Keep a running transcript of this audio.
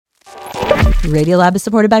Radiolab is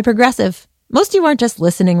supported by Progressive. Most of you aren't just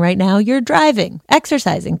listening right now. You're driving,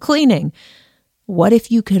 exercising, cleaning. What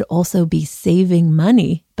if you could also be saving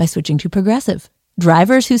money by switching to Progressive?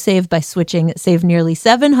 Drivers who save by switching save nearly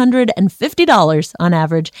 $750 on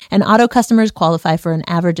average, and auto customers qualify for an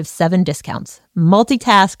average of 7 discounts.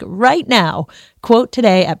 Multitask right now. Quote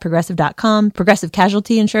today at Progressive.com. Progressive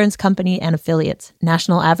Casualty Insurance Company and Affiliates.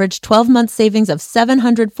 National average 12-month savings of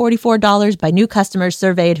 $744 by new customers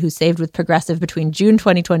surveyed who saved with Progressive between June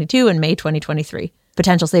 2022 and May 2023.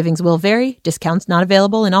 Potential savings will vary. Discounts not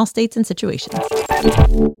available in all states and situations.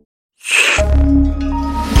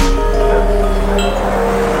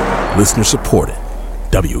 Listener supported.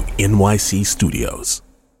 WNYC Studios.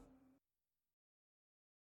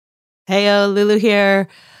 Heyo, Lulu here.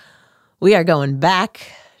 We are going back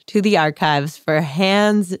to the archives for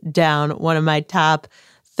hands down one of my top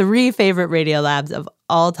 3 favorite Radiolabs of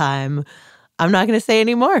all time. I'm not going to say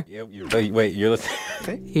any more. Wait, you're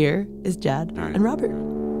listening? Here is Jad and Robert.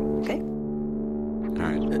 Okay. All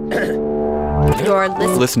right. You're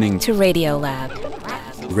listening to Radiolab.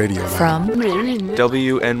 Radiolab. From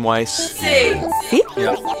WNYC. See?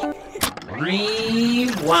 Yeah.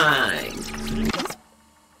 Rewind.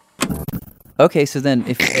 Okay, so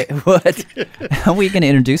then, how are we going to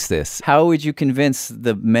introduce this? How would you convince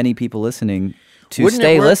the many people listening to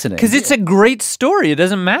stay listening? Because it's a great story. It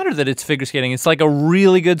doesn't matter that it's figure skating. It's like a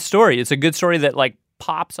really good story. It's a good story that like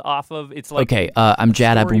pops off of. It's like okay. I'm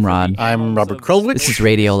Jad Abumrad. I'm Robert Krulwich. This is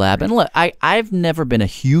Radiolab, and look, I've never been a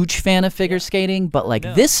huge fan of figure skating, but like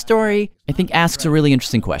this story, I think asks a really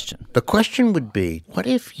interesting question. The question would be, what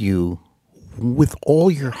if you, with all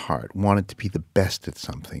your heart, wanted to be the best at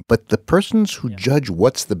something, but the persons who judge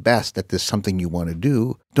what's the best at this something you want to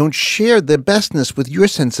do don't share their bestness with your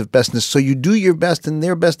sense of bestness, so you do your best and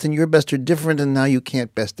their best and your best are different, and now you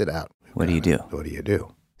can't best it out. What do you do? What do you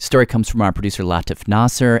do? Story comes from our producer Latif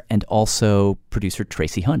Nasser and also producer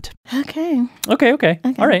Tracy Hunt. Okay. Okay.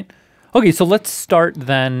 All right. Okay, so let's start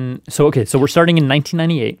then. So we're starting in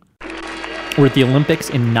 1998. We're at the Olympics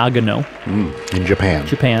in Nagano. In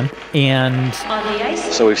Japan. And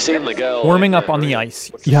so we've seen the girl warming up on the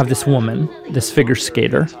ice. You have this woman, this figure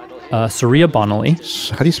skater, Surya Bonali.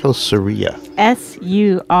 How do you spell Surya?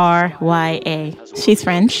 Surya. She's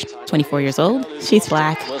French, 24 years old. She's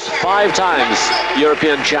black. Was 5 times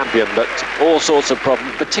European champion, but all sorts of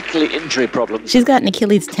problems, particularly injury problems. She's got an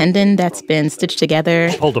Achilles tendon that's been stitched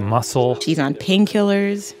together. Pulled a muscle. She's on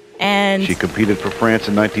painkillers. And she competed for France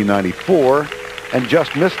in 1994 and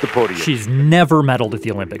just missed the podium. She's never medaled at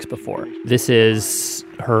the Olympics before. This is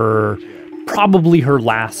probably her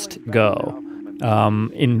last go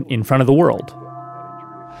in front of the world.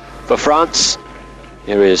 For France,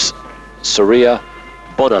 here is Surya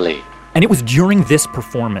Bonali. And it was during this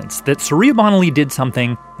performance that Surya Bonali did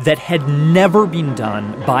something that had never been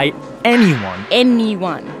done by anyone.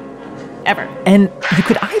 Ever. And you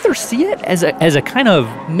could either see it as a kind of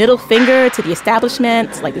middle finger to the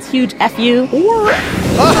establishment, like this huge FU, or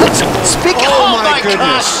my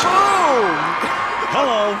goodness.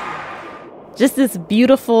 Hello. Just this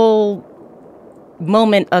beautiful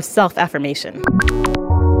moment of self-affirmation.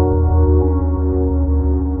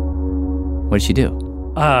 What did she do?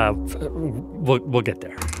 We'll get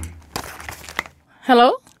there.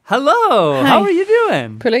 Hello. Hi. How are you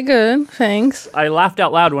doing? Pretty good, thanks. I laughed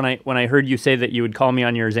out loud when I heard you say that you would call me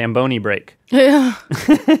on your Zamboni break. Yeah.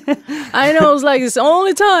 I know, it was like, it's the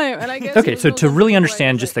only time. And I guess okay, so to really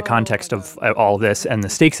understand just the context of all of this and the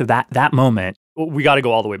stakes of that moment, we got to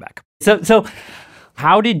go all the way back. So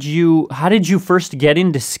how did you first get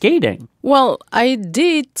into skating? Well, I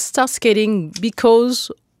did start skating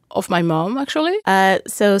because of my mom, actually.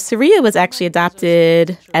 So Surya was actually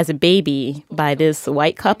adopted as a baby by this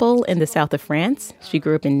white couple in the south of France. She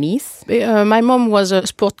grew up in Nice. My mom was a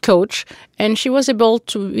sport coach, and she was able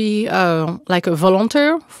to be like a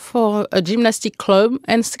volunteer for a gymnastic club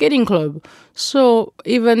and skating club. So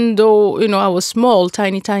even though, I was small,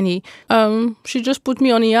 tiny, she just put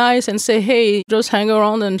me on the ice and say, hey, just hang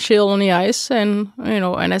around and chill on the ice. And,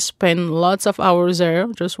 and I spent lots of hours there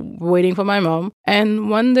just waiting for my mom. And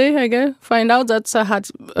one day I find out that I had,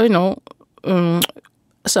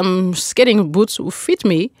 some skating boots who fit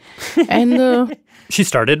me. And she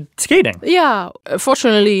started skating. Yeah.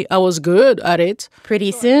 Fortunately, I was good at it.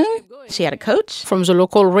 Pretty soon, she had a coach. From the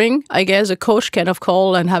local ring, I guess a coach kind of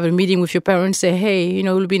call and have a meeting with your parents, say, hey,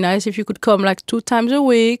 it would be nice if you could come like 2 times a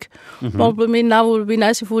week. Mm-hmm. Probably now it would be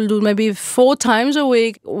nice if we'll do maybe 4 times a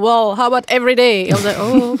week. Well, how about every day? I was like,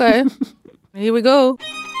 oh, okay. Here we go.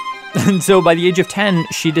 And so by the age of 10,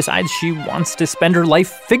 she decides she wants to spend her life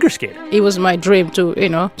figure skating. It was my dream to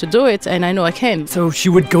do it, and I know I can. So she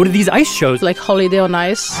would go to these ice shows. Like Holiday on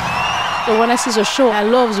Ice. So when I see the show, I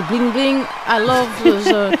love the bling bling. I love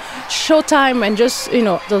the showtime and just,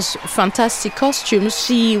 those fantastic costumes.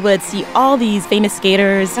 She would see all these famous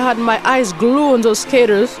skaters. I had my eyes glued on those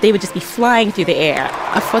skaters. They would just be flying through the air.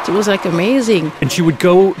 I thought it was like amazing. And she would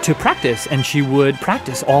go to practice, and she would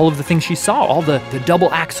practice all of the things she saw, all the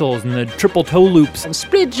double axles and the triple toe loops. And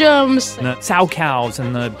split jumps. And the sow cows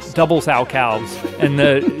and the double sow cows and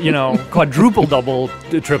the, quadruple double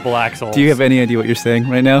triple axles. Do you have any idea what you're saying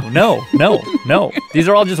right now? No. These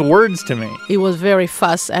are all just words to me. It was very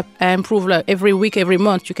fast. I improved every week, every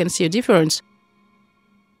month. You can see a difference.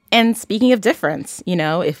 And speaking of difference,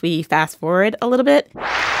 if we fast forward a little bit.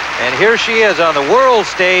 And here she is on the world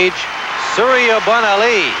stage, Surya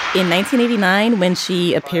Bonaly. In 1989, when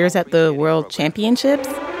she appears at the World Championships.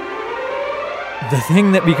 The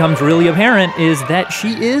thing that becomes really apparent is that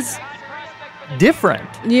she is different.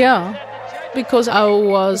 Yeah. Because I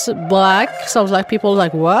was black, so I was like, people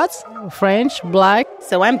like, what? French, black.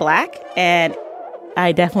 So I'm black, and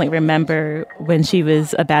I definitely remember when she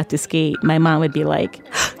was about to skate, my mom would be like,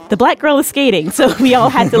 the black girl is skating. So we all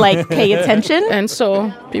had to pay attention. And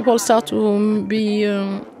so people start to be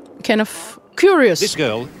kind of curious. This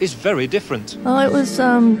girl is very different. Well,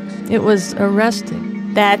 it was arresting.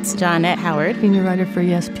 That's Jonette Howard, senior writer for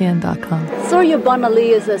ESPN.com. Surya Bonaly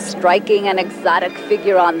is a striking and exotic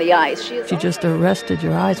figure on the ice. She just arrested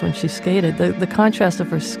your eyes when she skated. The contrast of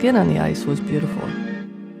her skin on the ice was beautiful.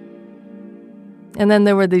 And then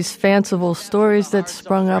there were these fanciful stories that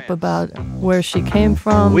sprung up about where she came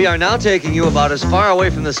from. We are now taking you about as far away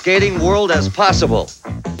from the skating world as possible.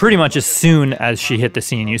 Pretty much as soon as she hit the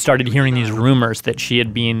scene, you started hearing these rumors that she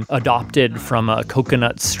had been adopted from a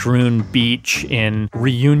coconut-strewn beach in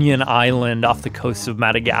Reunion Island off the coast of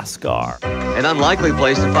Madagascar. An unlikely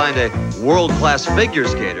place to find a world-class figure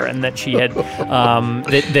skater. And that she had,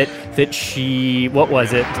 that she, what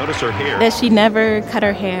was it? Notice her hair. That she never cut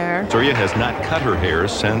her hair. Surya has not cut her hair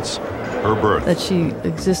since her birth. That she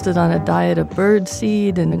existed on a diet of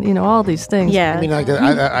birdseed and, all these things. Yeah. I mean, like an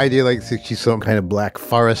idea like she's some kind of black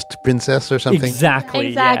forest princess or something.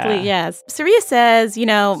 Exactly, yes. Surya says,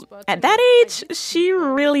 at that age, she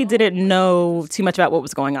really didn't know too much about what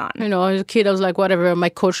was going on. As a kid, I was like, whatever, my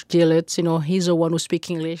coach did it. He's the one who speaks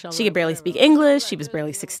English. She could barely speak English. She was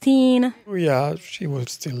barely 16. Yeah, she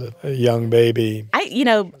was still a young baby.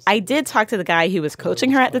 I did talk to the guy who was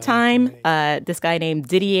coaching her at the time, this guy named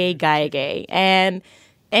Didier Gaillaguet,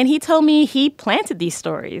 and he told me he planted these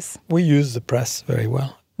stories. We use the press very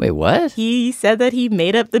well. Wait, what? He said that he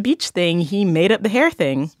made up the beach thing. He made up the hair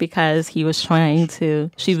thing because he was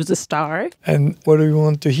she was a star. And what do we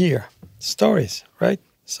want to hear? Stories, right?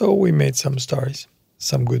 So we made some stories,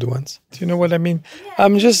 some good ones. Do you know what I mean? Yeah.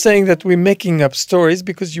 I'm just saying that we're making up stories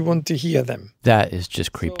because you want to hear them. That is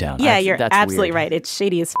just creep down. Yeah, you're absolutely right. It's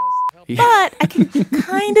shady as But I can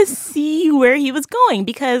kind of see where he was going,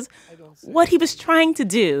 because what he was trying to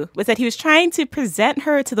do was that he was trying to present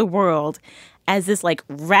her to the world as this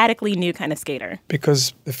radically new kind of skater.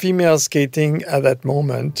 Because the female skating at that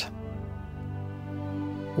moment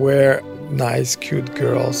were nice, cute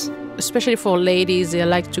girls. Especially for ladies, they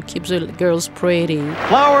like to keep the girls pretty.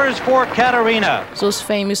 Flowers for Katarina. Those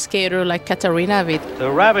famous skaters like Katarina Witt.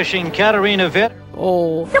 The ravishing Katarina Witt.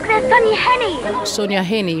 Oh, look at Sonia Henney. Sonia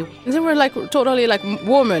Henney. They were totally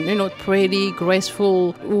women, pretty,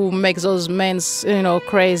 graceful, who makes those men,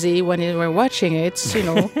 crazy when they were watching it,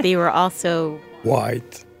 They were also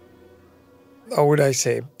white. How would I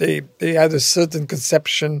say? They had a certain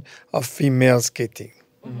conception of female skating.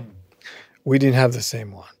 Mm-hmm. We didn't have the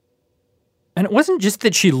same one. And it wasn't just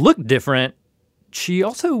that she looked different, she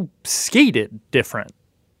also skated differently.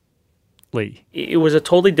 It was a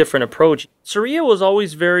totally different approach. Surya was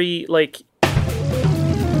always very,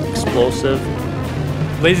 explosive.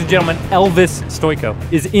 Ladies and gentlemen, Elvis Stoico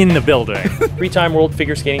is in the building. 3-time world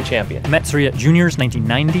figure skating champion. Met Surya Juniors,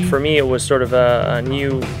 1990. For me, it was sort of a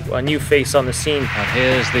new face on the scene. And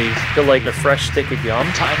here's the fresh stick of gum.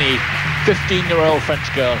 Tiny 15-year-old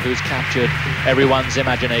French girl who's captured everyone's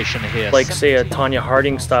imagination here. Say, a Tanya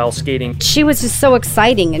Harding style skating. She was just so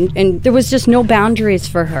exciting, and there was just no boundaries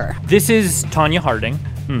for her. This is Tanya Harding.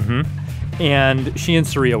 Mm-hmm. And she and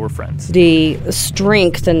Surya were friends. The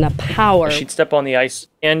strength and the power. She'd step on the ice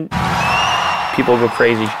and people go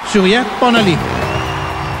crazy. Surya Bonaly.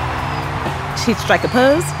 She'd strike a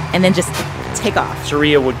pose and then just take off.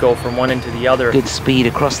 Surya would go from one end to the other. Good speed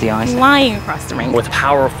across the ice. Flying across the ring. With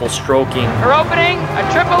powerful stroking. Her opening,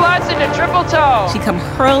 a triple Lutz into triple toe. She'd come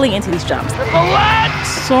hurling into these jumps. Triple Lutz!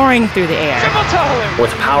 Soaring through the air. Triple toe!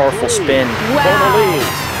 With powerful spin.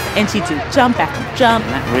 Wow! And she'd do jump after jump.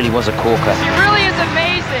 That really was a corker. She really is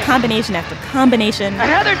amazing. Combination after combination.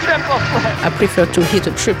 Another triple flip. I prefer to hit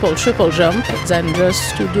a triple jump than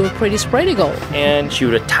just to do a pretty spread eagle. And she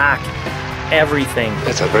would attack everything.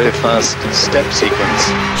 It's a very fast step sequence.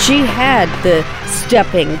 She had the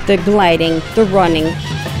stepping, the gliding, the running.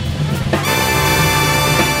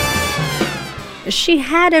 She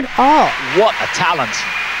had it all. What a talent.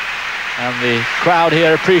 And the crowd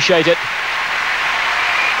here appreciate it.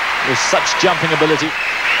 With such jumping ability.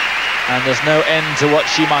 And there's no end to what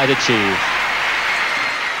she might achieve.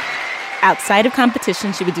 Outside of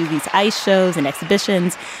competition, she would do these ice shows and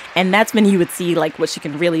exhibitions, and that's when you would see like what she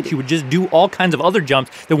can really do. She would just do all kinds of other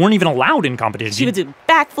jumps that weren't even allowed in competition. She would do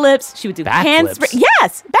backflips. She would do handsprings.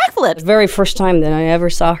 Yes, backflips. The very first time that I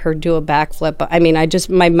ever saw her do a backflip, I mean,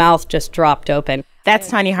 my mouth just dropped open.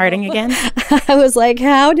 That's Tonya Harding again. I was like,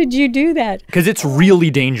 how did you do that? Because it's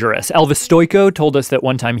really dangerous. Elvis Stojko told us that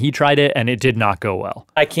one time he tried it and it did not go well.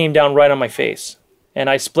 I came down right on my face. And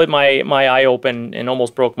I split my eye open and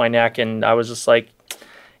almost broke my neck. And I was just like,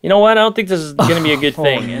 you know what? I don't think this is going to be a good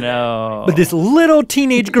thing. No. But this little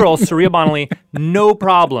teenage girl, Surya Bonaly, no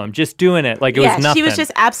problem. Just doing it like it was nothing. She was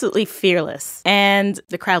just absolutely fearless. And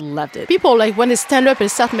the crowd loved it. People, like, when they stand up and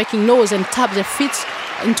start making noise and tap their feet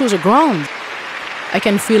into the ground, I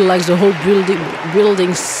can feel like the whole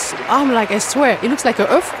building's... I'm like, I swear, it looks like an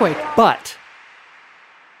earthquake. But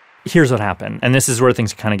here's what happened, and this is where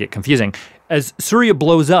things kind of get confusing. As Surya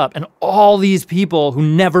blows up and all these people who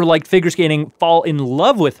never liked figure skating fall in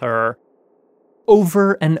love with her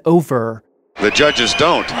over and over. The judges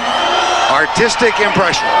don't. Artistic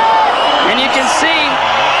impression. And you can see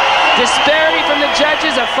disparity from the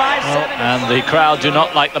judges of 5-7. And the crowd do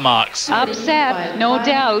not like the marks. Upset, no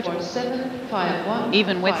doubt.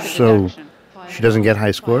 Even with the deduction. She doesn't get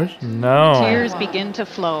high scores? No. Tears begin to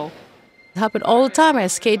flow. It happened all the time. I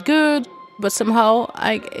skate good, but somehow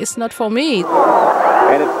it's not for me.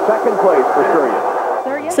 And it's second place for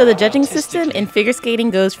Surya. So the judging system in figure skating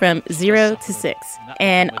goes from 0 to 6.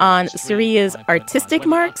 And on Surya's artistic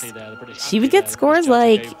marks, she would get scores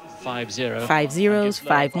like 5-0. 5 zeros,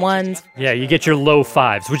 5 ones. Yeah, you get your low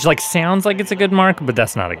fives, which like sounds like it's a good mark, but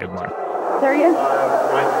that's not a good mark. Surya,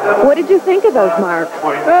 what did you think of those marks?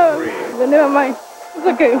 Oh, never mind. It's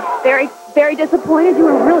okay. Very, very disappointed. You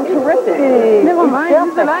were really terrific. Never mind.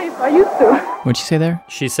 It's life. I used to. What'd she say there?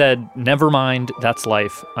 She said, never mind, that's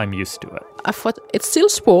life. I'm used to it. I thought it's still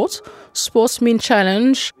sport. Sports mean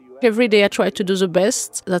challenge. Every day I try to do the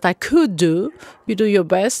best that I could do. You do your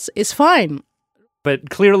best. It's fine. But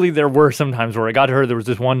clearly there were some times where it got to her. There was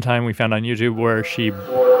this one time we found on YouTube where she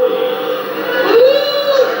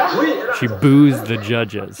boos the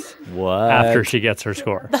judges. What? After she gets her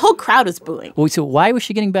score. The whole crowd is booing. Well, so why was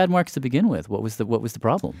she getting bad marks to begin with? What was the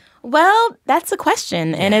problem? Well, that's the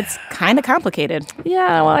question, and it's kind of complicated.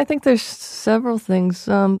 Yeah, well, I think there's several things.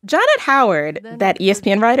 Janet Howard, that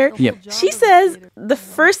ESPN writer, Yep. she says the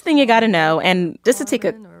first thing you got to know, and just to take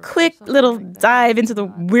a quick little dive into the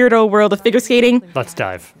weirdo world of figure skating. Let's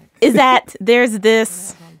dive. Is that there's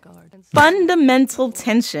this fundamental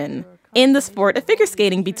tension in the sport of figure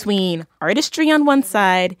skating between artistry on one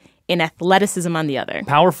side and athleticism on the other.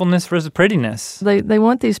 Powerfulness versus prettiness. They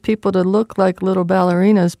want these people to look like little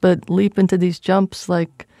ballerinas, but leap into these jumps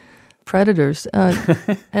like predators.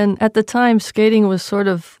 And at the time, skating was sort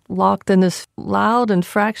of locked in this loud and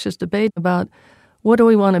fractious debate about what do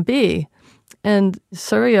we want to be? And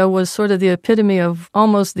Surya was sort of the epitome of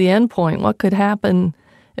almost the end point. What could happen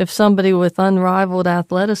if somebody with unrivaled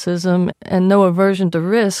athleticism and no aversion to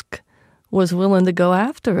risk was willing to go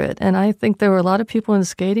after it? And I think there were a lot of people in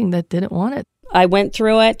skating that didn't want it. I went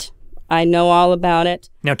through it. I know all about it.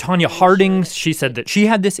 Now, Tonya Harding, she said that she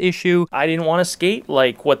had this issue. I didn't want to skate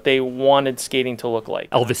like what they wanted skating to look like.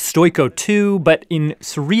 Elvis Stojko, too, but in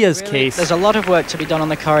Surya's case... There's a lot of work to be done on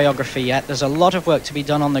the choreography yet. There's a lot of work to be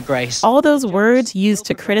done on the grace. All those words used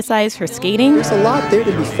to criticize her skating. There's a lot there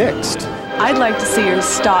to be fixed. I'd like to see her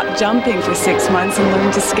stop jumping for 6 months and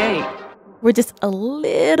learn to skate. We're just a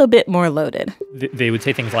little bit more loaded. They would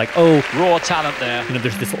say things like, oh, raw talent there. You know,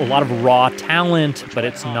 there's a lot of raw talent, but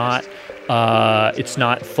it's not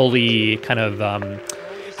fully kind of,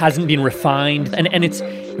 hasn't been refined. And it's,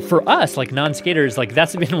 for us, like non-skaters, like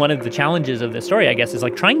that's been one of the challenges of this story, I guess, is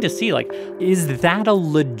like trying to see, like, is that a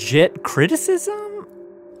legit criticism?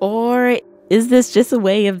 Or is this just a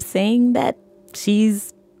way of saying that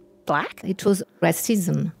she's black? It was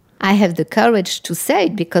racism. I have the courage to say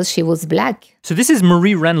it because she was black. So this is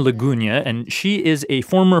Marie-Reine Le Gougne, and she is a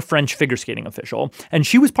former French figure skating official. And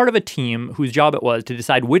she was part of a team whose job it was to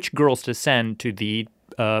decide which girls to send to the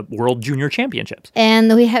World Junior Championships.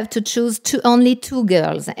 And we have to choose only 2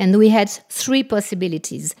 girls, and we had 3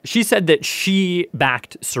 possibilities. She said that she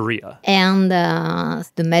backed Saria. And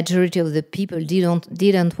the majority of the people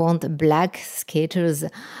didn't want black skaters.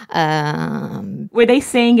 Were they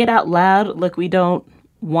saying it out loud? Look, we don't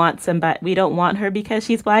want her because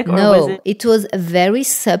she's black? Or No, was it was very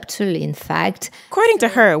subtle, in fact. According to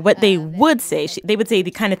her, what they would say, they would say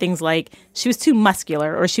the kind of things like she was too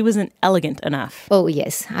muscular or she wasn't elegant enough. Oh,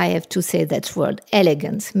 yes, I have to say that word,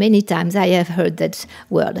 elegant. Many times I have heard that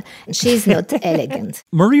word. She's not elegant.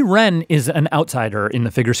 Marie-Reine is an outsider in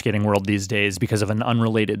the figure skating world these days because of an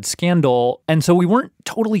unrelated scandal, and so we weren't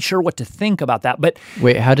totally sure what to think about that. But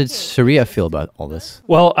wait, how did Saria feel about all this?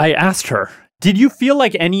 Well, I asked her. Did you feel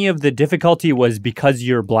like any of the difficulty was because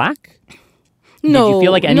you're black? No. Did you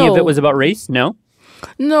feel like any of it was about race? No?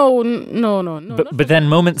 No. But then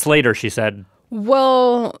moments later, she said,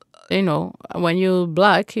 well, when you're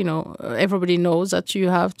black, everybody knows that you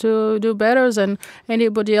have to do better than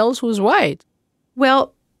anybody else who's white.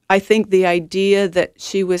 Well, I think the idea that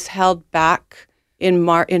she was held back in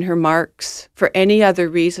her marks for any other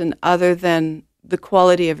reason other than the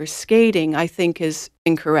quality of her skating, I think, is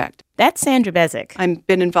incorrect. That's Sandra Bezic. I've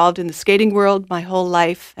been involved in the skating world my whole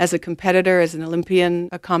life as a competitor, as an Olympian,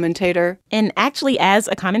 a commentator. And actually as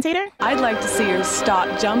a commentator? I'd like to see her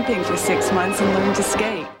stop jumping for 6 months and learn to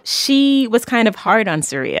skate. She was kind of hard on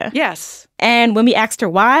Saria. Yes. And when we asked her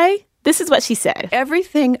why, this is what she said.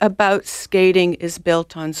 Everything about skating is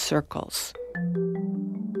built on circles.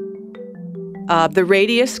 The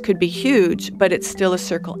radius could be huge, but it's still a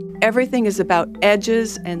circle. Everything is about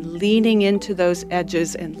edges and leaning into those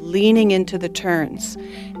edges and leaning into the turns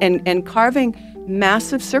and carving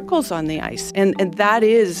massive circles on the ice. And that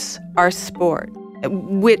is our sport,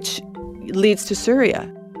 which leads to Saria.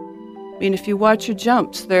 I mean, if you watch her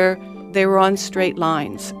jumps, they were on straight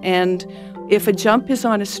lines. And if a jump is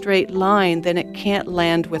on a straight line, then it can't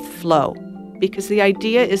land with flow. Because the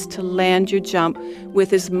idea is to land your jump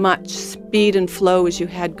with as much speed and flow as you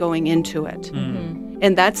had going into it. Mm-hmm.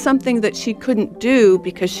 And that's something that she couldn't do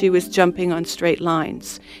because she was jumping on straight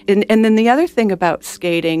lines. And then the other thing about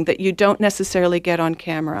skating that you don't necessarily get on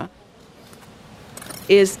camera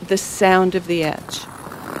is the sound of the edge.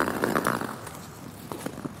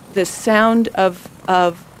 The sound of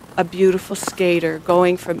a beautiful skater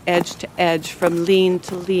going from edge to edge, from lean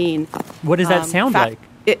to lean. What does that sound like?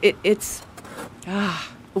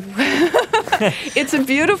 It's a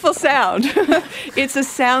beautiful sound. It's a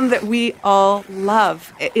sound that we all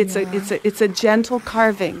love. It's a gentle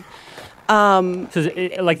carving.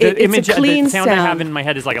 The image, the sound I have in my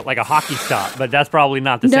head is like a hockey stop, but that's probably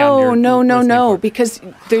not the sound. No, because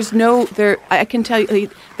I can tell you,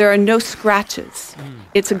 there are no scratches.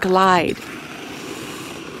 It's a glide.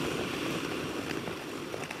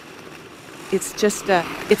 It's just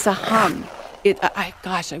it's a hum. I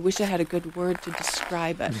wish I had a good word to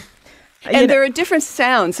describe it. And there are different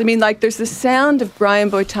sounds. I mean, like there's the sound of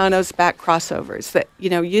Brian Boitano's back crossovers that,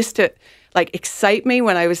 used to excite me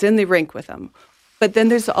when I was in the rink with him. But then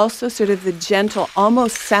there's also sort of the gentle,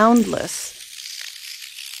 almost soundless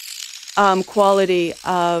quality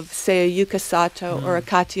of, say, a Yuka Sato or a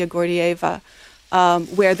Katya Gordieva,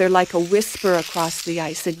 where they're like a whisper across the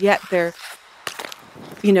ice, and yet they're,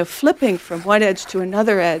 flipping from one edge to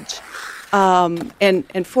another edge.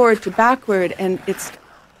 And forward to backward, and it's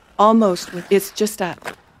just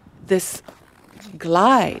this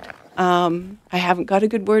glide. I haven't got a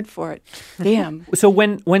good word for it. Damn. So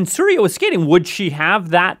when Saria was skating, would she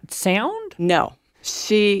have that sound? No.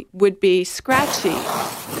 She would be scratchy.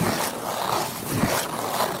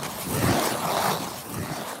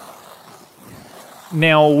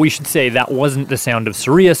 Now, we should say that wasn't the sound of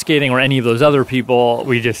Saria skating or any of those other people.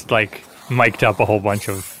 We just, mic'd up a whole bunch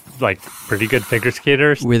of pretty good figure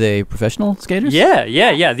skaters. Were they professional skaters?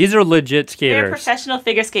 Yeah. These are legit skaters. They're professional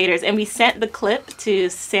figure skaters, and we sent the clip to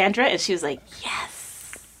Sandra, and she was like,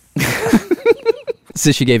 yes.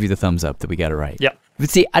 So she gave you the thumbs up that we got it right. Yep. But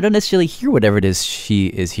see, I don't necessarily hear whatever it is she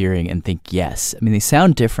is hearing and think yes. I mean, they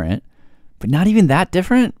sound different, but not even that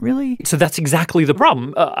different, really. So that's exactly the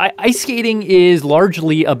problem. Ice skating is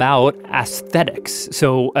largely about aesthetics.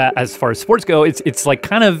 So as far as sports go, it's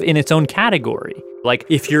kind of in its own category. Like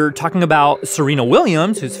if you're talking about Serena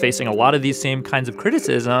Williams, who's facing a lot of these same kinds of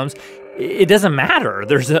criticisms, it doesn't matter.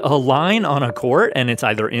 There's a line on a court, and it's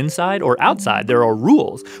either inside or outside. There are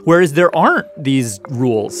rules, whereas there aren't these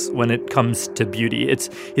rules when it comes to beauty. It's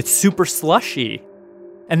super slushy.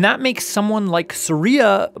 And that makes someone like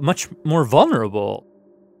Saria much more vulnerable.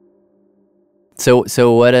 So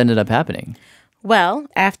what ended up happening? Well,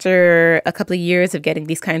 after a couple of years of getting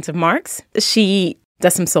these kinds of marks, she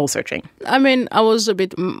does some soul searching. I mean, I was a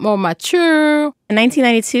bit more mature. In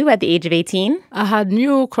 1992, at the age of 18, I had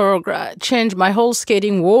new choreography, changed my whole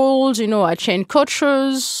skating world. I changed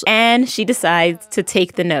coaches. And she decides to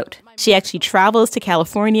take the note. She actually travels to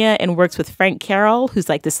California and works with Frank Carroll, who's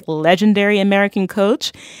like this legendary American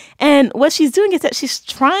coach. And what she's doing is that she's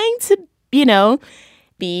trying to,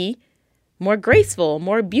 be more graceful,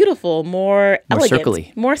 more beautiful, more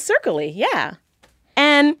elegant. More circly, yeah.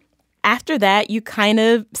 And after that, you kind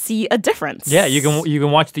of see a difference. Yeah, you can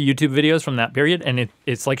watch the YouTube videos from that period, and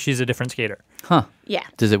it's like she's a different skater. Huh. Yeah.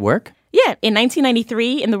 Does it work? Yeah. In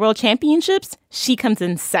 1993, in the World Championships, she comes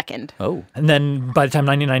in second. Oh. And then by the time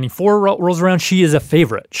 1994 rolls around, she is a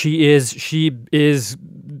favorite. She is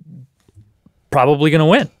probably going to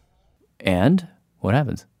win. And what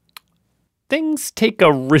happens? Things take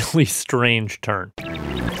a really strange turn.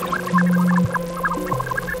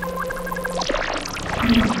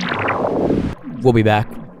 We'll be back.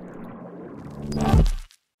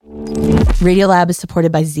 Radiolab is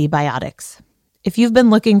supported by ZBiotics. If you've been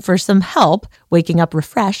looking for some help waking up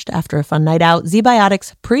refreshed after a fun night out,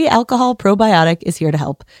 ZBiotics Pre-Alcohol Probiotic is here to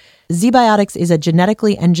help. ZBiotics is a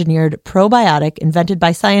genetically engineered probiotic invented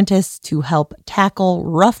by scientists to help tackle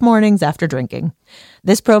rough mornings after drinking.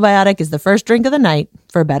 This probiotic is the first drink of the night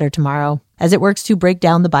for a better tomorrow, as it works to break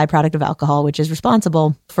down the byproduct of alcohol, which is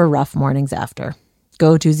responsible for rough mornings after.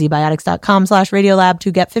 Go to zbiotics.com/Radiolab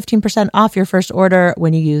to get 15% off your first order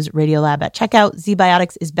when you use Radiolab at checkout.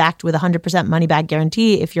 ZBiotics is backed with a 100% money-back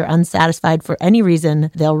guarantee. If you're unsatisfied for any reason,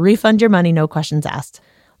 they'll refund your money, no questions asked.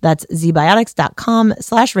 That's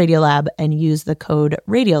zbiotics.com/Radiolab and use the code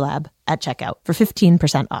Radiolab at checkout for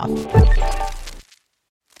 15% off.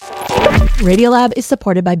 Radiolab is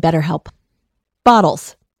supported by BetterHelp.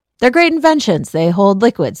 Bottles. They're great inventions. They hold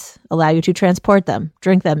liquids, allow you to transport them,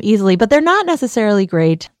 drink them easily, but they're not necessarily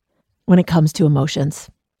great when it comes to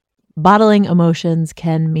emotions. Bottling emotions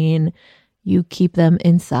can mean you keep them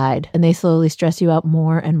inside, and they slowly stress you out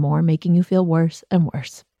more and more, making you feel worse and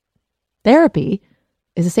worse. Therapy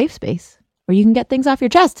is a safe space where you can get things off your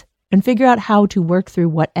chest and figure out how to work through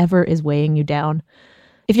whatever is weighing you down.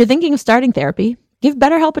 If you're thinking of starting therapy, give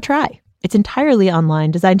BetterHelp a try. It's entirely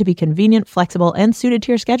online, designed to be convenient, flexible, and suited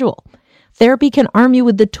to your schedule. Therapy can arm you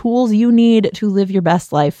with the tools you need to live your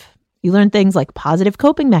best life. You learn things like positive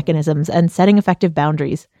coping mechanisms and setting effective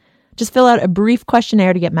boundaries. Just fill out a brief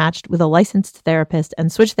questionnaire to get matched with a licensed therapist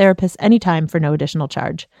and switch therapists anytime for no additional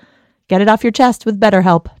charge. Get it off your chest with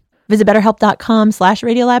BetterHelp. Visit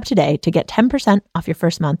BetterHelp.com/Radiolab today to get 10% off your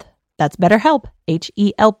first month. That's BetterHelp,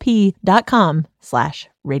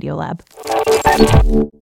 HELP.com/Radiolab.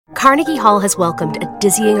 Carnegie Hall has welcomed a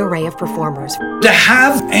dizzying array of performers. To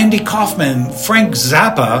have Andy Kaufman, Frank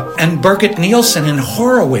Zappa, and Birgit Nielsen and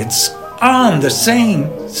Horowitz on the same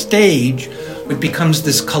stage, it becomes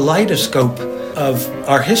this kaleidoscope of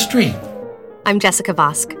our history. I'm Jessica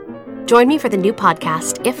Vosk. Join me for the new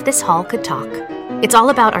podcast, If This Hall Could Talk. It's all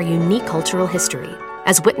about our unique cultural history,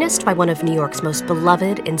 as witnessed by one of New York's most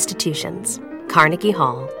beloved institutions, Carnegie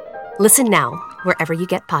Hall. Listen now, wherever you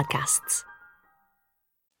get podcasts.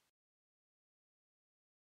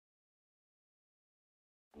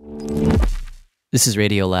 This is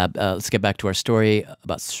Radiolab. Let's get back to our story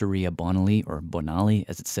about Saria Bonali, or Bonali,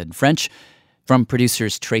 as it's said in French, from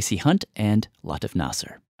producers Tracy Hunt and Latif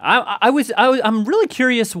Nasser. I'm really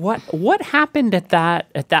curious what happened at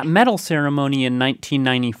that medal ceremony in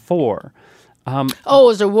 1994. It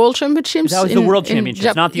was the World Championships. That was the World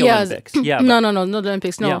Championships, not the Olympics. Yeah, no, not the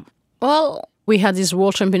Olympics. No. Yeah. Well, we had these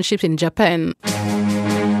World Championships in Japan.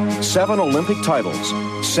 7 Olympic titles,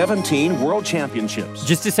 17 World Championships.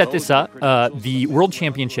 Just to set this up, the World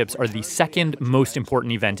Championships are the second most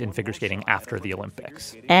important event in figure skating after the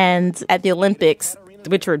Olympics. And at the Olympics,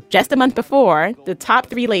 which were just a month before, the top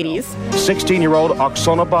 3 ladies. 16-year-old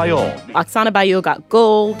Oksana Bayul. Oksana Bayul got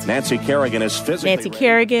gold. Nancy Kerrigan is physically Nancy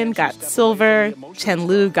Kerrigan got silver. Chen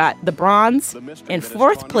Lu got the bronze. In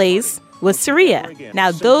 4th place was Saria.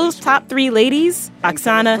 Now, those top 3 ladies,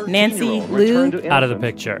 Oksana, Nancy, Lu, out of the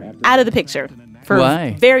picture. Out of the picture. For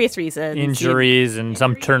Why? various reasons. Injuries and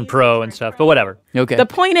some turned pro and stuff, but whatever. Okay. The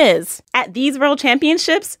point is, at these World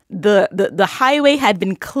Championships, the highway had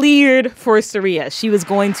been cleared for Saria. She was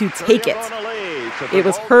going to take it. It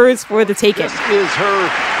was hers for the taking. This is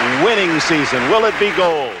her winning season. Will it be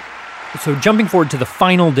gold? So jumping forward to the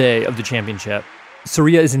final day of the championship,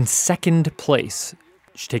 Saria is in 2nd place.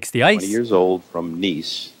 She takes the ice. 20 years old from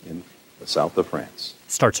Nice in the south of France.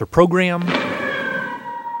 Starts her program.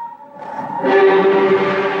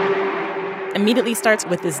 immediately starts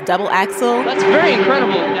with this double axel. That's very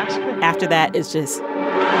incredible. After that, it's just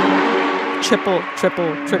triple,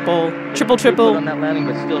 triple, triple, triple, triple. On that landing,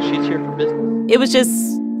 but still, she's here for business. It was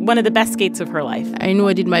just one of the best skates of her life. I knew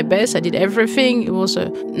I did my best. I did everything. It was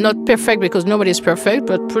not perfect because nobody is perfect,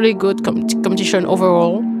 but pretty good competition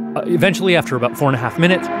overall. Eventually, after about 4.5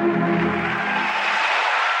 minutes,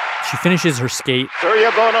 she finishes her skate.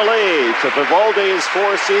 Surya Bonaly to Vivaldi's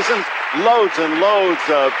Four Seasons. Loads and loads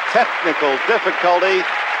of technical difficulty.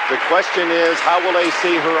 The question is, how will they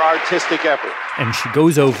see her artistic effort? And she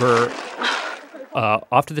goes over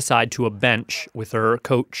off to the side to a bench with her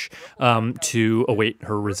coach to await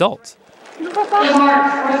her results. Now for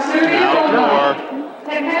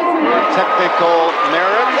technical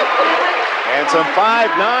merit. And some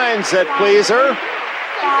 5.9s that please her.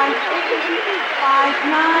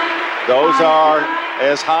 5.9. Those are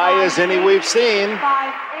as high as any we've seen.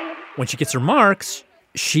 When she gets her marks,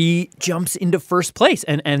 she jumps into first place,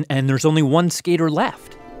 and there's only one skater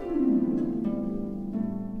left.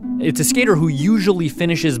 It's a skater who usually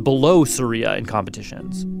finishes below Surya in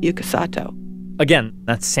competitions. Yuka Sato. Again,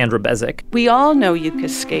 that's Sandra Bezic. We all know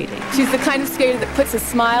Yuka's skating. She's the kind of skater that puts a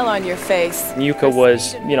smile on your face. Yuka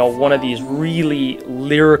was, one of these really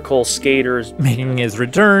lyrical skaters. Making his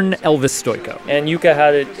return, Elvis Stojko. And Yuka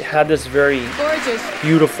had this very gorgeous,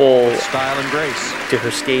 beautiful style and grace to her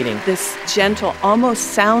skating. This gentle,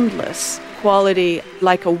 almost soundless quality,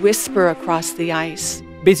 like a whisper across the ice.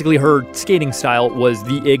 Basically, her skating style was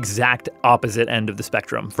the exact opposite end of the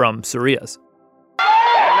spectrum from Surya's.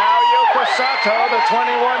 Sato, the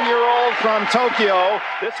 21-year-old from Tokyo.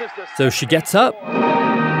 So she gets up,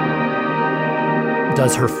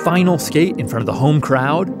 does her final skate in front of the home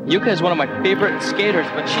crowd. Yuka is one of my favorite skaters,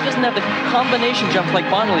 but she doesn't have the combination jumps like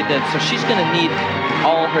Bonaly did, so she's going to need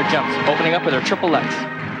all of her jumps, opening up with her triple X.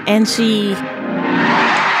 And she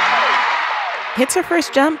hits her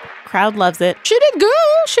first jump. Crowd loves it. She did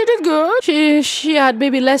good. She had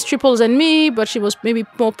maybe less triples than me, but she was maybe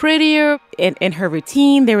more prettier. In her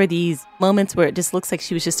routine, there were these moments where it just looks like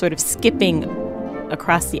she was just sort of skipping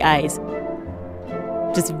across the ice.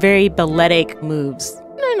 Just very balletic moves.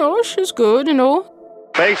 She's good,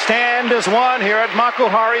 Base stand is won here at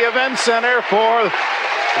Makuhari Event Center for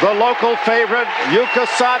the local favorite, Yuka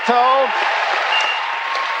Sato.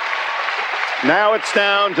 Now it's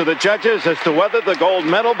down to the judges as to whether the gold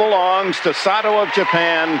medal belongs to Sato of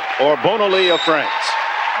Japan or Bonaly of France.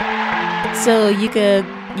 So Yuka,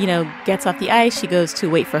 gets off the ice. She goes to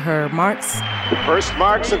wait for her marks. First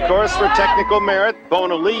marks, of course, for technical merit,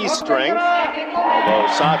 Bonaly's strength. Although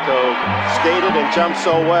Sato skated and jumped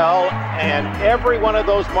so well, and every one of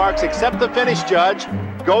those marks except the finish judge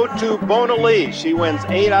go to Bonaly. She wins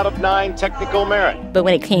 8 out of 9 technical merit. But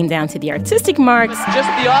when it came down to the artistic marks... Just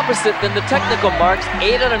the opposite than the technical marks.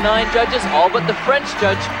 8 out of 9 judges, all but the French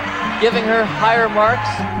judge, giving her higher marks.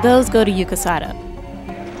 Those go to Yuka Sato.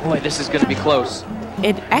 Boy, this is going to be close.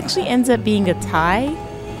 It actually ends up being a tie.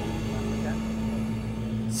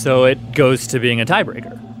 So it goes to being a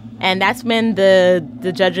tiebreaker. And that's when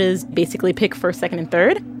the judges basically pick first, second, and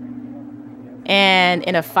third. And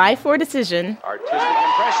in a 5-4 decision... Artistic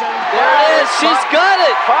impression. There it is. She's got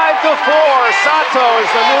it. 5-4. Sato is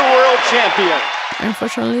the new world champion.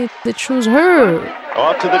 Unfortunately, they choose her.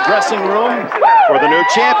 Off to the dressing room for the new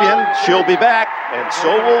champion. She'll be back, and so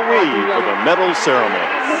will we for the medal ceremony.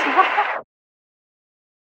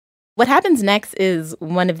 What happens next is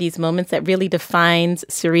one of these moments that really defines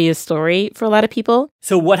Surya's story for a lot of people.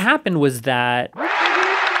 So what happened was that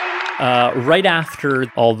right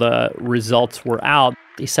after all the results were out,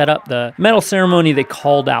 they set up the medal ceremony. They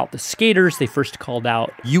called out the skaters. They first called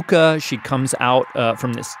out Yuka. She comes out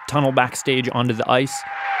from this tunnel backstage onto the ice.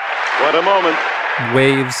 What a moment.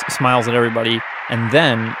 Waves, smiles at everybody. And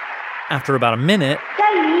then, after about a minute...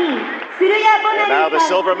 And now the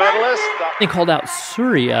silver medalist. They called out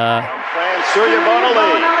Surya. France, Surya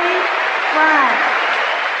Bonaly.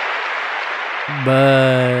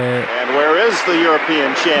 But... And where is the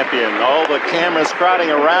European champion? All the cameras crowding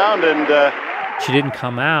around and... She didn't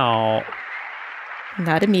come out.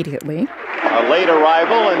 Not immediately. A late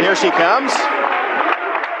arrival, and here she comes.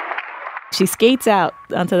 She skates out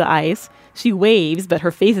onto the ice. She waves, but her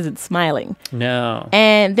face isn't smiling. No.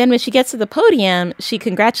 And then when she gets to the podium, she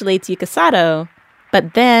congratulates Yuka Sato,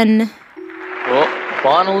 but then... Well,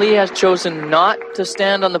 Bonaly has chosen not to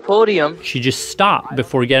stand on the podium. She just stopped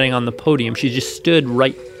before getting on the podium. She just stood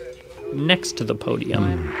right next to the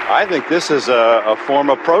podium. I think this is a form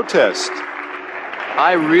of protest.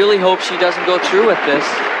 I really hope she doesn't go through with this.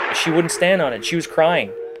 She wouldn't stand on it. She was crying.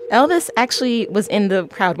 Elvis actually was in the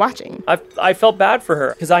crowd watching. I felt bad for her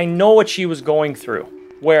because I know what she was going through.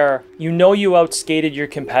 where you know you outskated your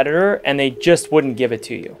competitor and they just wouldn't give it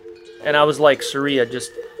to you. And I was like, Saria,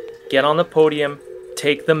 just get on the podium,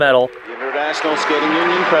 take the medal. International Skating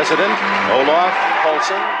Union President Olaf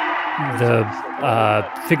Paulsen. The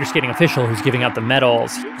figure skating official who's giving out the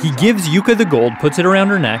medals, he gives Yuka the gold, puts it around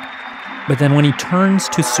her neck, but then when he turns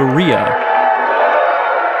to Saria,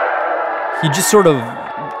 he just sort of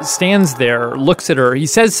stands there, looks at her. He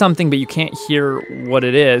says something, but you can't hear what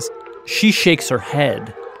it is. She shakes her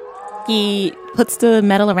head. He puts the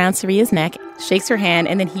medal around Saria's neck, shakes her hand,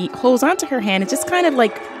 and then he holds onto her hand and just kind of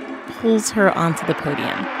like pulls her onto the podium.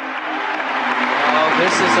 Oh,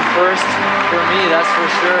 this is a first for me, that's for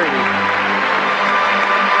sure.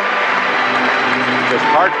 Just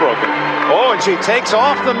heartbroken. Oh, and she takes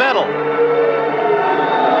off the medal.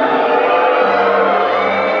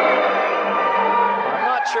 I'm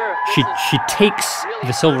not sure. She takes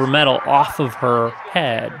the silver medal off of her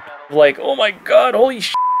head. Like, oh my God, holy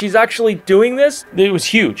shit, she's actually doing this? It was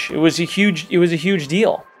huge. It was a huge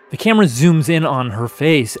deal. The camera zooms in on her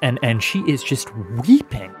face, and she is just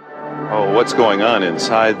weeping. Oh, what's going on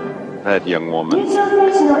inside that young woman?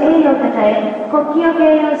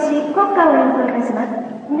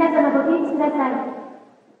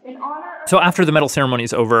 So after the medal ceremony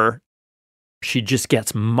is over, she just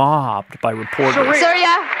gets mobbed by reporters.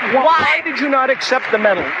 Saria, why did you not accept the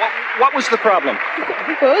medal? What was the problem?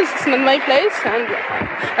 Because it's not my place, and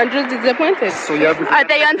I'm just disappointed. Are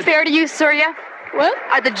they unfair to you, Saria? What?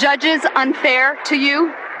 Are the judges unfair to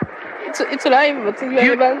you? It's alive, but it's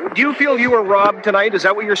irrelevant. Do you feel you were robbed tonight? Is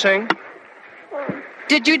that what you're saying?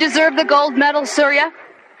 Did you deserve the gold medal, Saria?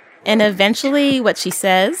 And eventually what she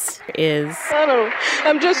says is, I don't know.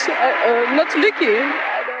 I'm just not lucky.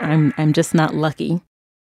 I'm just not lucky.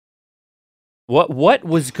 What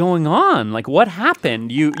was going on? Like, what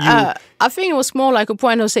happened? I think it was more like a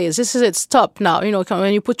point of saying, this is it, stop now. You know,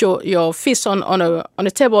 when you put your fist on a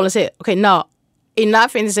table and say, okay, now,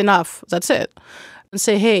 enough is enough. That's it. And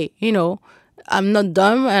say, hey, you know, I'm not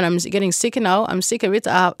dumb and I'm getting sick now. I'm sick of it.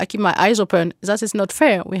 I keep my eyes open. That is not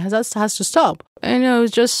fair. That has to stop. And it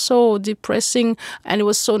was just so depressing and it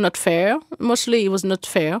was so not fair. Mostly it was not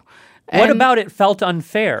fair. What about it felt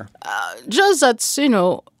unfair? Just that, you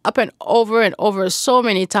know, happened over and over so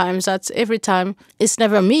many times that every time it's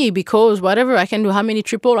never me because whatever I can do, how many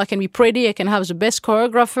triple, I can be pretty, I can have the best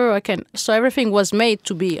choreographer, so everything was made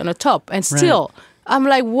to be on the top. And still, right. I'm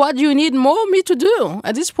like, what do you need more of me to do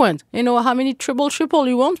at this point? You know, how many triple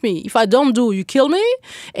you want me? If I don't do, you kill me.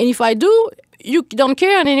 And if I do, you don't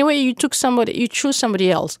care. And anyway, you choose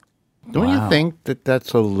somebody else. Don't you think that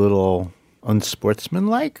that's a little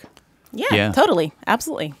unsportsmanlike? Yeah, totally.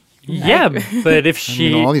 Absolutely. Yeah, but if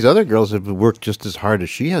she... all these other girls have worked just as hard as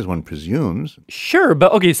she has, one presumes. Sure,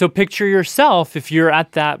 but okay, so picture yourself. If you're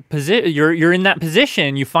at that position, you're in that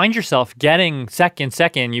position, you find yourself getting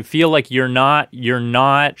second, you feel like you're not...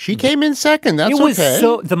 She came in second, that's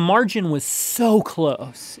okay. The margin was so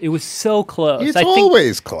close. It was so close. It's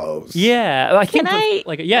always close. Yeah. I think go.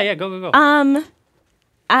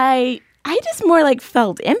 I just more like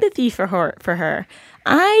felt empathy for her.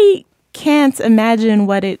 I can't imagine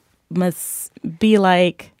what it must be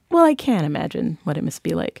like. Well, I can imagine what it must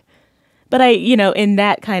be like. But on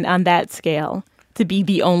that scale, to be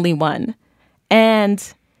the only one.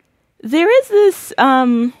 And there is this,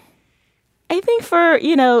 I think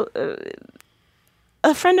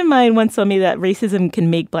a friend of mine once told me that racism can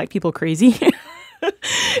make Black people crazy.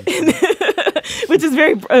 Which is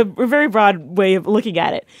a very broad way of looking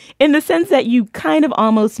at it, in the sense that you kind of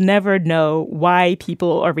almost never know why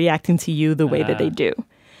people are reacting to you the way that they do,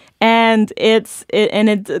 and it's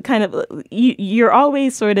kind of you're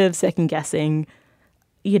always sort of second guessing.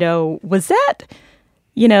 Was that?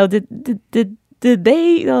 Did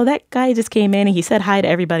they? Oh, that guy just came in and he said hi to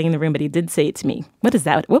everybody in the room, but he did say it to me. What is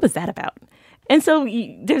that? What was that about? And so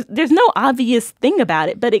there's no obvious thing about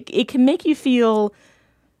it, but it can make you feel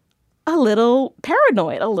a little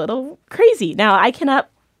paranoid, a little crazy. Now, I can't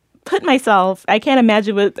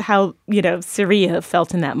imagine how, Saria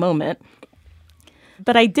felt in that moment.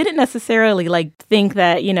 But I didn't necessarily think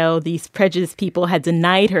that, these prejudiced people had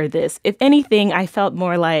denied her this. If anything, I felt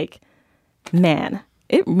more like, man,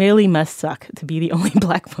 it really must suck to be the only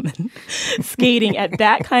Black woman skating at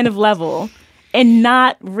that kind of level and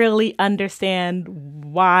not really understand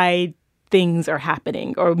why things are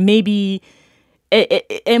happening. Or maybe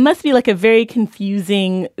it must be like a very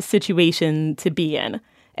confusing situation to be in.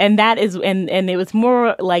 And that is, and it was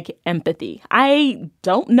more like empathy. I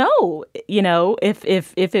don't know, if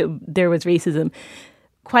there was racism.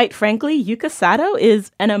 Quite frankly, Yuka Sato is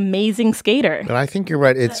an amazing skater. But I think you're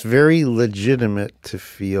right. It's very legitimate to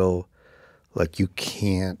feel Like you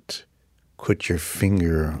can't put your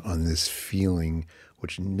finger on this feeling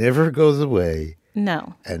which never goes away.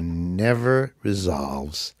 No. And never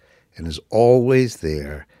resolves and is always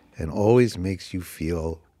there and always makes you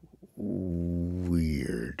feel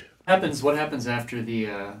weird. What happens after the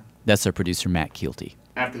That's our producer, Matt Keelty.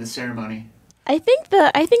 after the ceremony? I think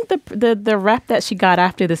the rep that she got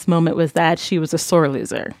after this moment was that she was a sore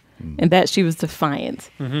loser and that she was defiant,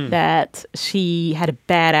 that she had a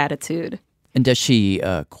bad attitude. And does she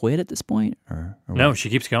quit at this point? Or No, what? she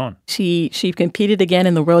keeps going. She competed again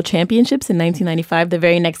in the World Championships in 1995, the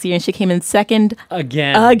very next year, and she came in second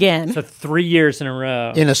again. So 3 years in a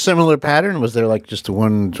row. In a similar pattern, was there like just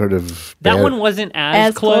one sort of... That one wasn't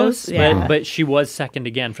as close, yeah. but she was second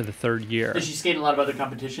again for the third year. Did she skate in a lot of other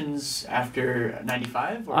competitions after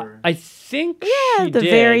 95? Or? I think Yeah, she the did,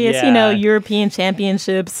 various, yeah. European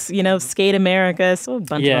championships, Skate America, so a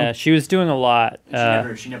bunch of Yeah, them. she was doing a lot.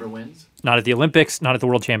 She never wins? Not at the Olympics, not at the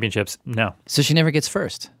World Championships, no. So she never gets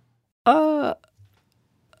first?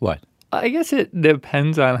 What? I guess it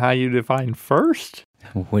depends on how you define first.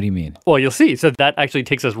 What do you mean? Well, you'll see. So that actually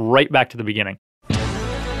takes us right back to the beginning.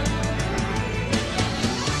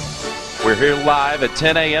 We're here live at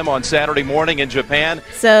 10 a.m. on Saturday morning in Japan.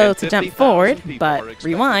 So to jump forward, but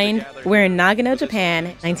rewind, we're in Nagano, Japan,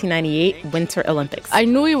 1998 Winter Olympics. I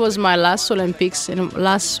knew it was my last Olympics and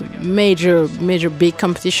last major big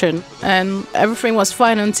competition, and everything was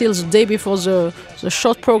fine until the day before the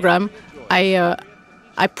short program. I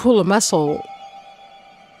pulled a muscle.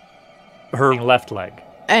 Her left leg.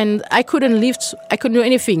 And I couldn't lift, I couldn't do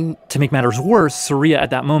anything. To make matters worse, Saria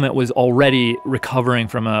at that moment was already recovering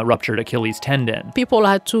from a ruptured Achilles tendon. People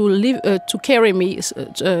had to carry me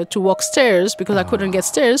to walk stairs because I couldn't get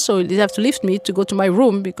stairs, so they have to lift me to go to my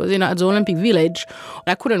room because, at the Olympic Village,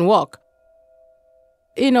 I couldn't walk.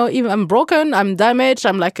 Even I'm broken, I'm damaged,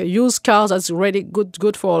 I'm like a used car that's really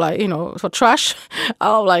good for for trash.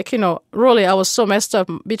 Really, I was so messed up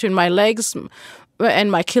between my legs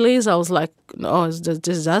and my Achilles. I was like, no, it's a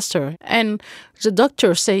disaster. And the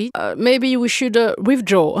doctor said, maybe we should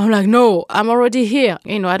withdraw. I'm like, no, I'm already here.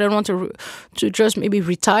 I don't want to just maybe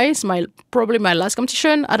retire. It's probably my last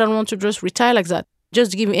competition. I don't want to just retire like that.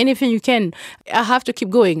 Just give me anything you can. I have to keep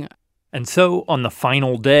going. And so on the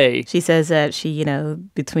final day, she says that she,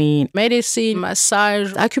 between medicine,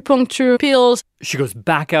 massage, acupuncture, pills, she goes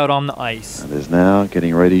back out on the ice. And is now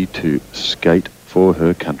getting ready to skate for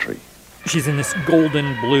her country. She's in this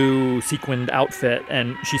golden blue sequined outfit,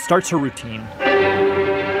 and she starts her routine.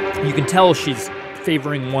 You can tell she's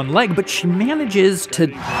favoring one leg, but she manages to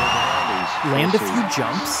land a few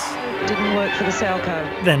jumps. Didn't work for the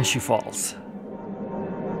Salchow. Then she falls.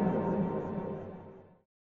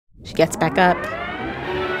 She gets back up,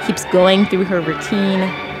 keeps going through her routine.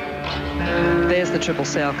 There's the triple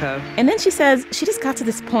Salchow. And then she says she just got to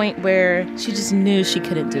this point where she just knew she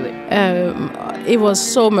couldn't do it. It was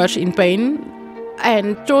so much in pain.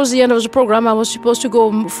 And towards the end of the program, I was supposed to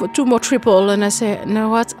go for 2 more triple. And I said, you know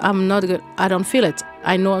what? I'm not good. I don't feel it.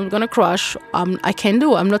 I know I'm going to crash. I can't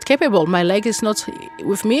do it. I'm not capable. My leg is not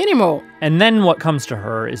with me anymore. And then what comes to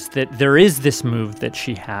her is that there is this move that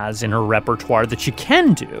she has in her repertoire that she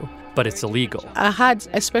can do, but it's illegal. I had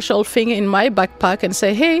a special thing in my backpack and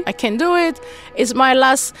say, hey, I can do it. It's my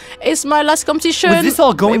last competition. Was this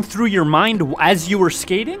all going through your mind as you were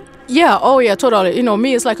skating? Yeah, oh yeah, totally.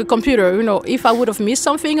 Me, it's like a computer. If I would have missed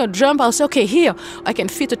something, a jump, I'll say, okay, here, I can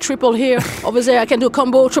fit a triple here. Over there, I can do a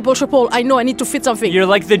combo, triple. I know I need to fit something. You're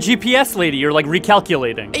like the GPS lady. You're like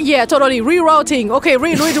recalculating. Yeah, totally. Rerouting. Okay,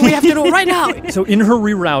 what do we have to do right now? So in her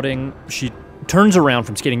rerouting, she turns around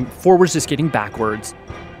from skating forwards to skating backwards,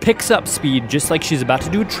 picks up speed just like she's about to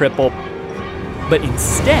do a triple, but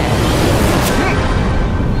instead...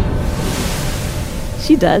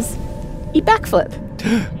 she does a backflip.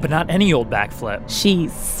 But not any old backflip. She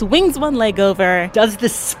swings one leg over, does the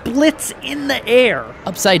splits in the air.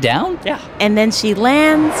 Upside down? Yeah. And then she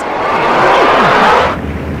lands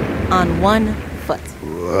on one foot.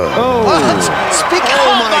 Oh,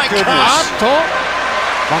 my goodness.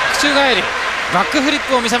 バック宙返り、バックフリッ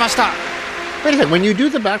プを見せました。 Wait a second, when you do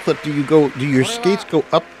the backflip, do your skates go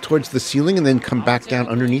up towards the ceiling and then come back down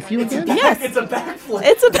underneath you again? Yes. It's a backflip.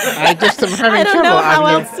 It's a backflip. I just am having I don't trouble. know how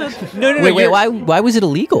else to... No. Wait, why was it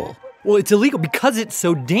illegal? Well, it's illegal because it's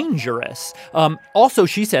so dangerous. Also,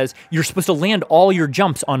 she says you're supposed to land all your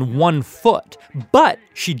jumps on one foot. But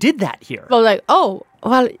she did that here. Well,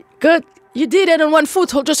 good. You did it on one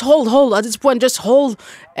foot. Just hold. At this point, just hold.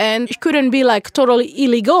 And it couldn't be totally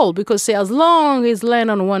illegal because as long as land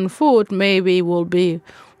on one foot, maybe we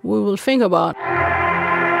will think about.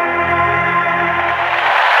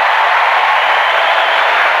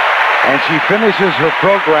 Oh, And she finishes her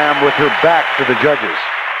program with her back to the judges.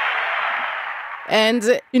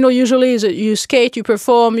 And, usually you skate, you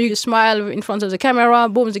perform, you smile in front of the camera,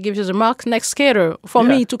 boom, they give you the mark, next skater. For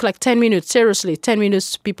me, it took like 10 minutes, seriously, 10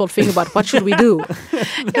 minutes, people think about what should we do.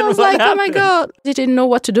 I was like, oh my God, they didn't know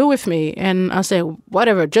what to do with me. And I said,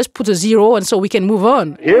 whatever, just put a 0 and so we can move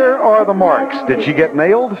on. Here are the marks. Did she get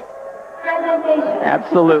nailed?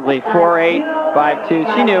 Absolutely. 4.8,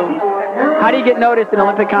 5.2. She knew. How do you get noticed in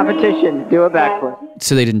Olympic competition? Do a backflip.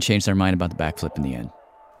 So they didn't change their mind about the backflip in the end.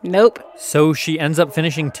 Nope. So she ends up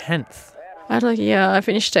finishing 10th. I was like, yeah, I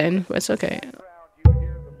finished 10, but it's okay.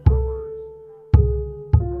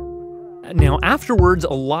 Now, afterwards,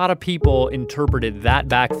 a lot of people interpreted that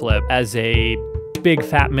backflip as a big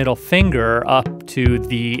fat middle finger up to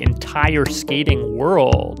the entire skating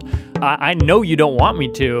world. I know you don't want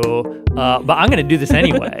me to, but I'm going to do this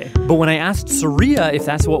anyway. But when I asked Saria if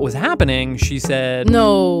that's what was happening, she said,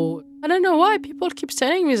 no. I don't know why people keep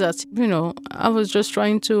telling me that. I was just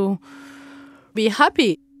trying to be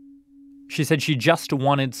happy. She said she just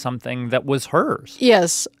wanted something that was hers.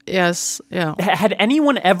 Yes, yeah. Had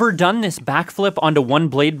anyone ever done this backflip onto one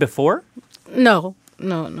blade before? No.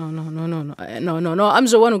 No. I'm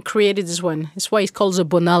the one who created this one. It's why it's called the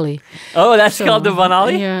Bonali. Oh, that's called the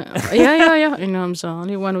Bonali? Yeah. I'm the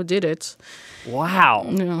only one who did it. Wow.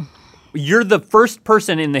 Yeah. You're the first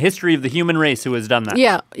person in the history of the human race who has done that.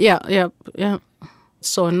 Yeah.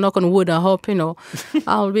 So knock on wood, I hope,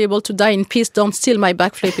 I'll be able to die in peace. Don't steal my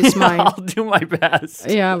backflip, it's mine. I'll do my best.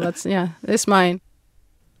 It's mine.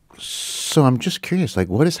 So I'm just curious,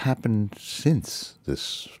 what has happened since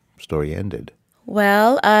this story ended?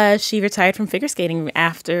 Well, she retired from figure skating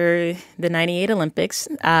after the 98 Olympics.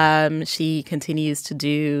 She continues to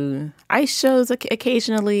do ice shows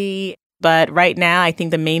occasionally. But right now, I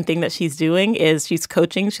think the main thing that she's doing is she's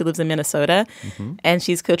coaching. She lives in Minnesota, and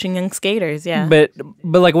she's coaching young skaters, yeah. But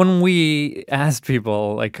when we asked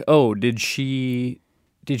people, did she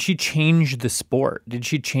change the sport? Did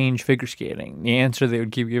she change figure skating? The answer they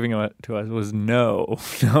would keep giving to us was no.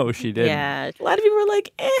 No, she didn't. Yeah. A lot of people were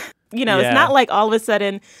like, It's not like all of a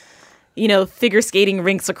sudden, figure skating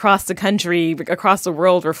rinks across the country, across the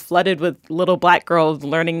world were flooded with little black girls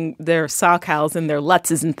learning their Salchows and their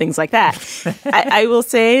Lutzes and things like that. I will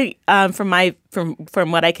say,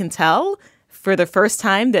 from what I can tell, for the first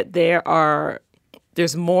time that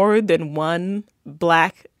there's more than one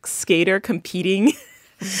black skater competing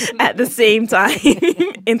at the same time,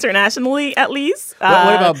 internationally at least.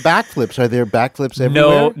 What about backflips? Are there backflips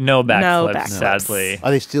everywhere? No backflips, sadly.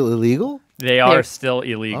 Are they still illegal? They are still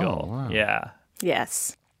illegal. Oh, wow. Yeah.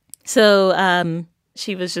 Yes. So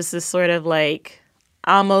she was just this sort of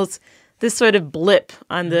almost this sort of blip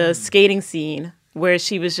on the skating scene where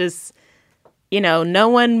she was just, no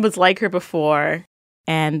one was like her before,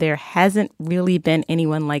 and there hasn't really been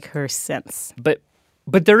anyone like her since. But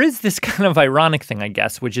there is this kind of ironic thing, I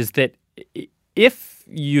guess, which is that if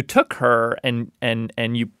you took her and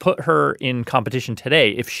you put her in competition today,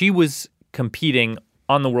 if she was competing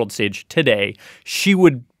on the world stage today, she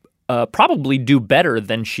would probably do better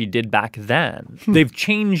than she did back then. They've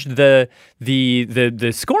changed the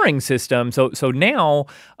scoring system, so now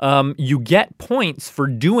you get points for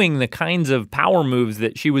doing the kinds of power moves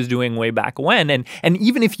that she was doing way back when. And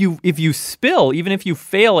even if you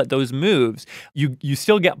fail at those moves, you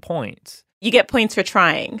still get points. You get points for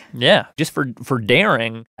trying. Yeah, just for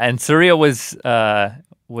daring. And Saria was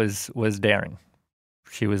daring.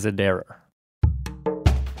 She was a darer.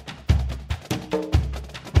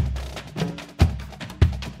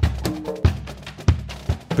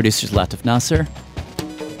 Producers Latif Nasser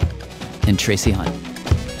and Tracy Hunt.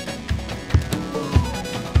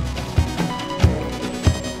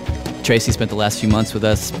 Tracy spent the last few months with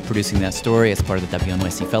us producing that story as part of the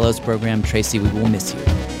WNYC Fellows program. Tracy, we will miss you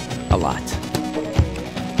a lot.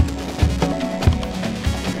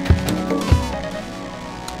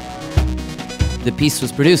 The piece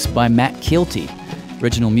was produced by Matt Keelty.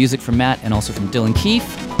 Original music from Matt and also from Dylan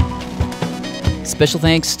Keefe. Special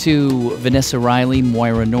thanks to Vanessa Riley,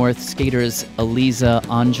 Moira North, skaters Aliza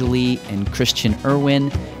Anjali and Christian Irwin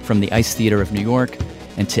from the Ice Theater of New York,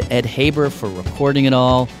 and to Ed Haber for recording it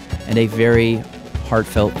all, and a very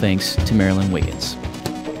heartfelt thanks to Marilyn Wiggins.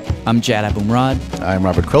 I'm Jad Abumrad. I'm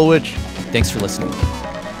Robert Krulwich. Thanks for listening.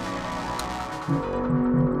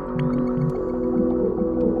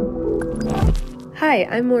 Hi,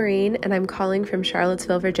 I'm Maureen, and I'm calling from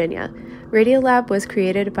Charlottesville, Virginia. Radiolab was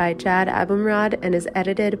created by Jad Abumrad and is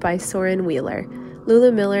edited by Soren Wheeler. Lulu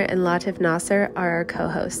Miller and Latif Nasser are our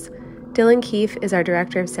co-hosts. Dylan Keefe is our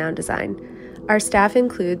director of sound design. Our staff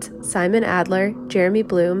includes Simon Adler, Jeremy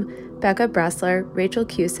Bloom, Becca Bressler, Rachel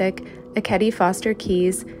Cusick, Akedi Foster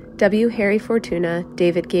Keys, W. Harry Fortuna,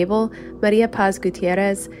 David Gable, Maria Paz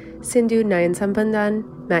Gutierrez, Sindhu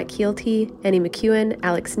Nayansambandan, Matt Keelty, Annie McEwen,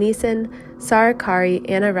 Alex Neeson, Sarah Kari,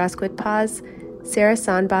 Anna Rasquith Paz, Sarah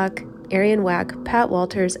Sandbach, Arian Wack, Pat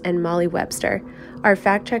Walters, and Molly Webster. Our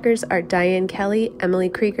fact checkers are Diane Kelly, Emily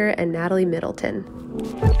Krieger, and Natalie Middleton.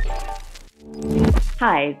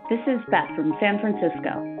 Hi, this is Beth from San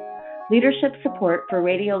Francisco. Leadership support for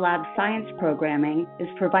Radiolab science programming is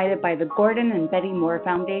provided by the Gordon and Betty Moore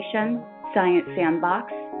Foundation, Science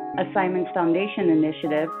Sandbox, a Simons Foundation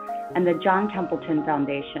initiative, and the John Templeton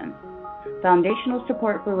Foundation. Foundational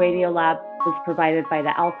support for Radiolab was provided by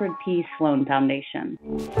the Alfred P. Sloan Foundation.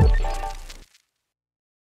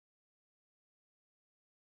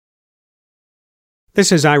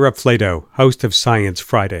 This is Ira Flato, host of Science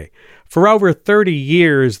Friday. For over 30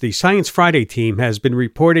 years, the Science Friday team has been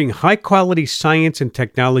reporting high-quality science and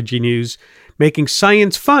technology news, making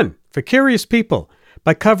science fun for curious people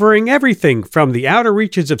by covering everything from the outer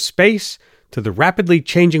reaches of space to the rapidly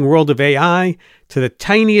changing world of AI to the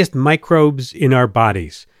tiniest microbes in our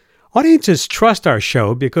bodies. Audiences trust our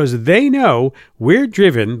show because they know we're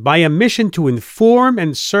driven by a mission to inform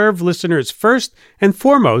and serve listeners first and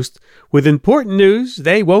foremost with important news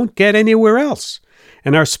they won't get anywhere else.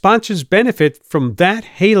 And our sponsors benefit from that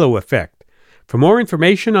halo effect. For more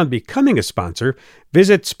information on becoming a sponsor,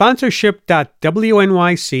 visit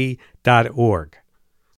sponsorship.wnyc.org.